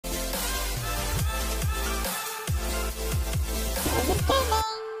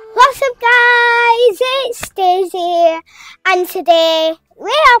it's Daisy, and today we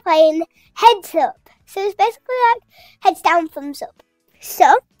are playing Headsup. So it's basically like heads down, thumbs up.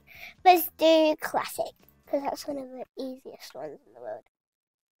 So let's do classic, because that's one of the easiest ones in the world.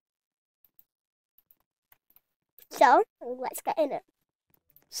 So let's get in it.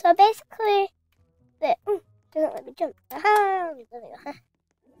 So basically, doesn't let me jump.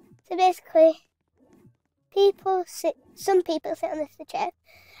 So basically, some people sit on this chair,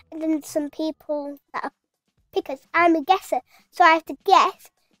 and then some people that are pickers. I'm a guesser, so I have to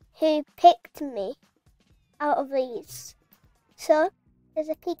guess who picked me out of these. So there's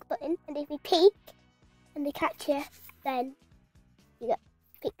a peek button, and if you peek and they catch you, then you get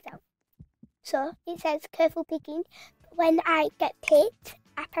peeked out. So it says careful peeking. But when I get picked,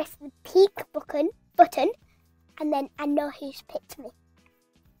 I press the peek button, and then I know who's picked me.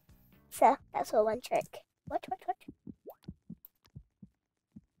 So that's all one trick. Watch.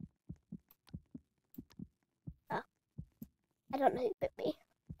 Oh, I don't know who picked me.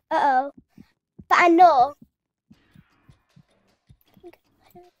 Uh-oh. But I know.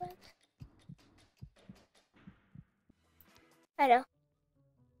 I know.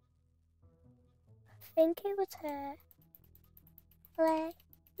 I think it was her.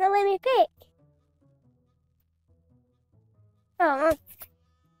 Not let me pick. Oh.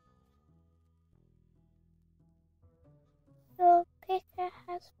 Your picker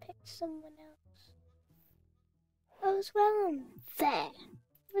has picked someone else. Oh, as well on there.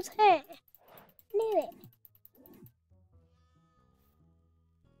 It was her. I knew it.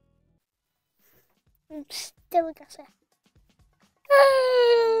 I'm still a guesser.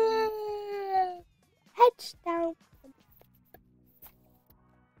 Heads down.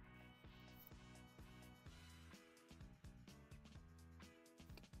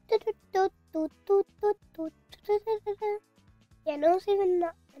 Yeah, no one's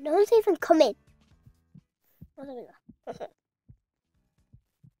even coming. Oh, there we go.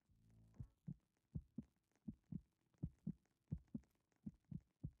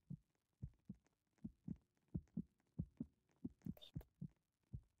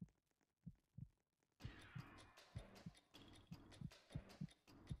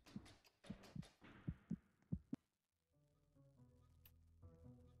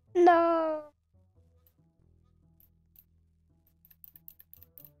 No.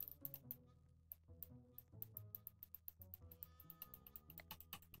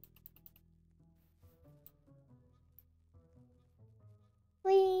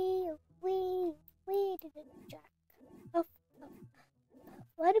 We did it, Jack. Oh.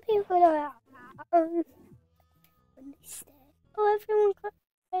 Why do people know that? When they stare. Oh,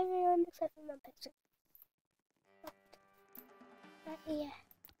 everyone except for one person. Yeah.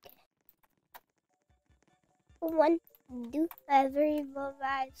 Okay. 1, 2, 3, 4,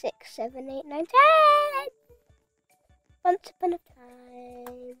 5, 6, 7, 8, 9, 10. Once upon a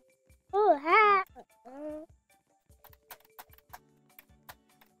time. Oh, ha.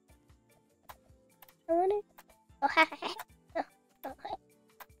 I want it. Oh, ha. Oh, come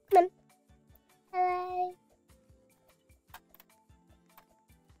on. Hello.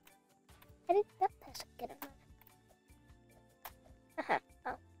 How did that person get on there?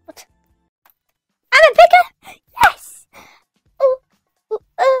 Oh, what? I'm a picker! Yes!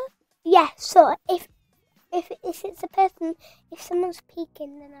 Yeah, so if it's a person, if someone's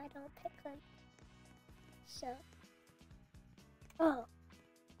peeking, then I don't pick them. So. Oh.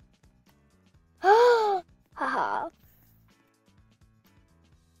 Oh! Haha.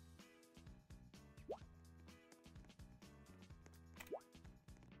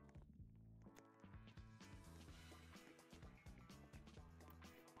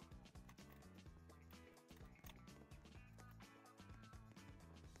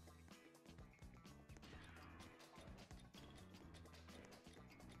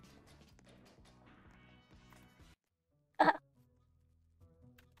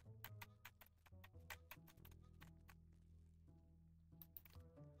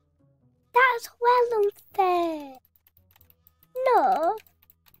 That's well unfair. No.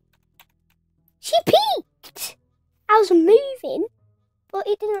 She peeked. I was moving, but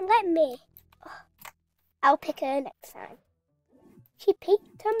it didn't let me. Oh, I'll pick her next time. She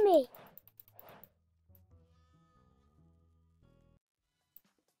peeked on me.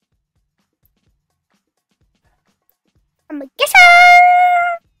 I'm a guesser.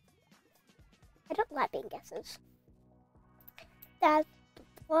 I don't like being guessers. That's the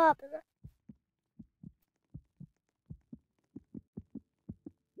problem.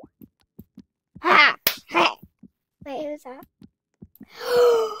 Ha! Ha! Wait, who's that?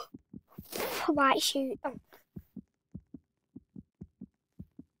 White shoe. Oh.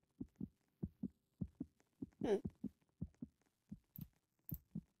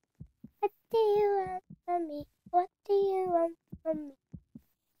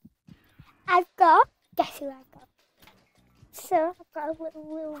 Guess who I've got? So I've got a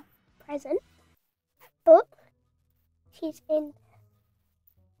little present, but she's in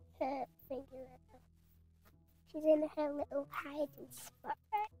her finger right now. She's in her little hiding spot,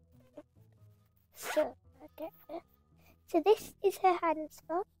 right? So I'll get her. So this is her hiding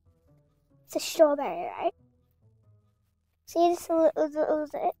spot. It's a strawberry, right? See this little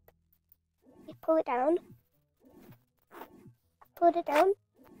zip? You pull it down. Pull it down.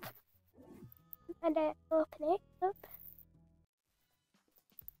 And I open it up.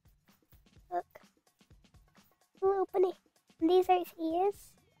 Look. A little bunny. And these are its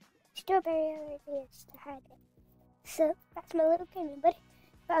ears. Strawberry are its ears to hide it. So that's my little gaming buddy.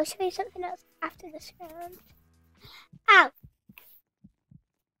 But I'll show you something else after this round. Ow!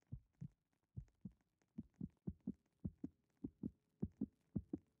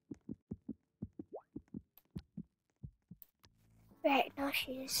 Right, now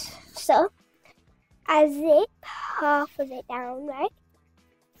she's... So, I zip half of it down, right?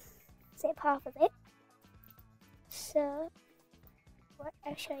 Zip half of it. So, what?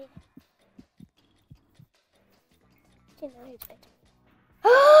 I'll show you. Do you know who's better?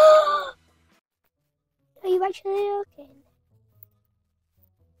 Are you actually looking?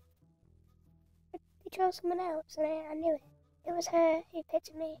 You chose someone else, and I knew it. It was her who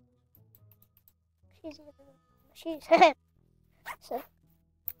picked me. She's so,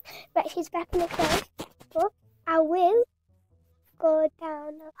 right, she's back in the cage, but I will go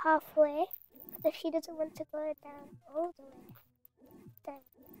down halfway. If she doesn't want to go down all the way, then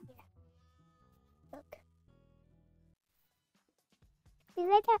yeah. Look. See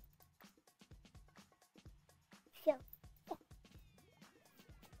you later. So, yeah.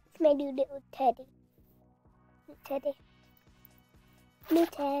 It's my new little teddy. New teddy. New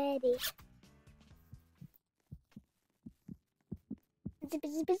teddy.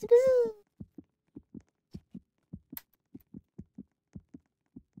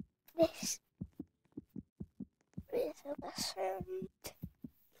 This is a sound.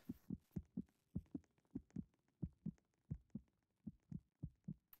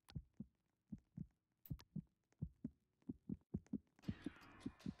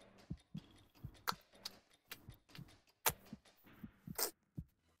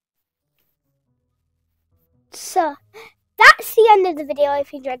 So that's the end of the video.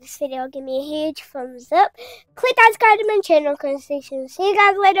 If you enjoyed this video, give me a huge thumbs up. Click that subscribe to my channel. See you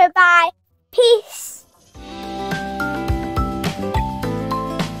guys later. Bye. Peace.